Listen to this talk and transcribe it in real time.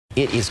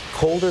It is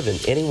colder than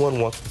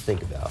anyone wants to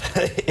think about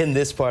in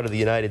this part of the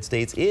United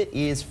States. It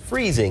is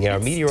freezing. Our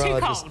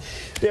meteorologist,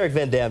 Derek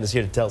Van Dam, is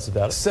here to tell us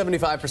about it.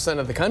 75%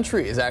 of the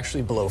country is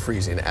actually below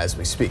freezing as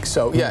we speak.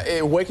 So,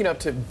 yeah, waking up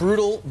to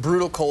brutal,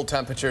 brutal cold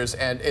temperatures,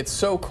 and it's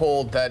so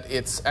cold that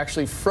it's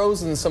actually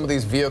frozen some of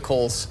these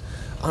vehicles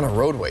on a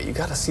roadway. You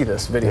got to see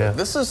this video. Yeah.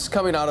 This is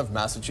coming out of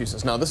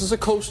Massachusetts. Now, this is a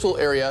coastal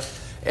area.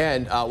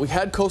 And we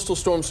had coastal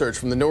storm surge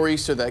from the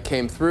nor'easter that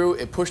came through.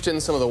 It pushed in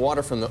some of the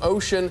water from the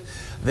ocean.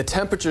 The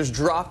temperatures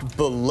dropped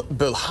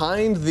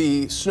behind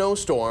the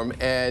snowstorm,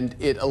 and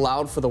it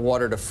allowed for the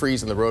water to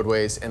freeze in the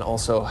roadways and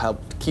also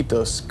helped keep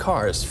those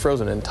cars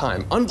frozen in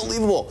time.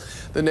 Unbelievable.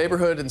 The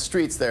neighborhood and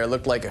streets there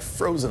looked like a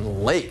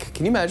frozen lake.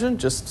 Can you imagine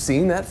just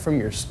seeing that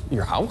from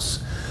your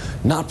house?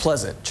 Not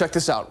pleasant. Check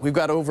this out. We've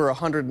got over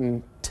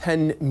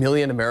 110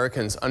 million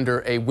Americans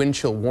under a wind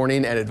chill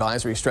warning and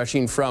advisory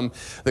stretching from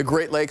the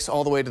Great Lakes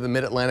all the way to the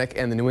Mid-Atlantic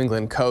and the New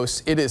England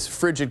coast. It is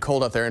frigid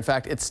cold out there. In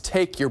fact, it's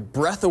take your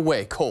breath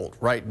away cold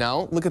right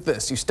now. Look at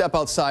this. You step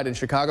outside in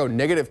Chicago,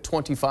 negative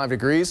 25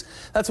 degrees.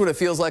 That's what it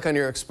feels like on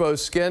your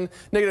exposed skin.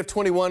 Negative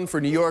 21 for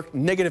New York,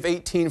 negative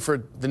 18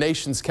 for the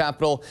nation's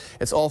capital.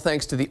 It's all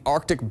thanks to the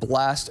Arctic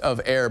blast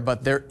of air,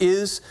 but there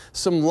is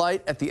some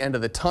light at the end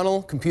of the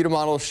tunnel. Computer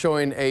models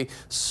showing a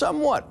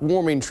somewhat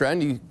warming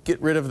trend. You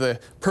get rid of the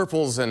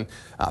purples and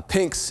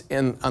pinks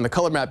on the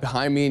color map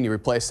behind me and you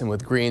replace them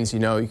with greens, you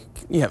know,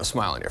 you have a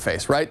smile on your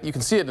face, right? You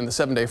can see it in the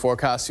 7-day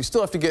forecast. You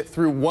still have to get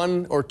through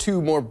 1 or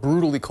 2 more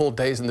brutally cold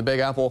days in the Big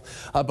Apple,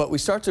 but we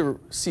start to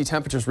see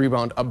temperatures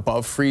rebound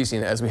above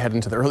freezing as we head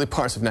into the early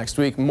parts of next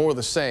week. More of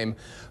the same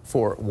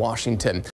for Washington.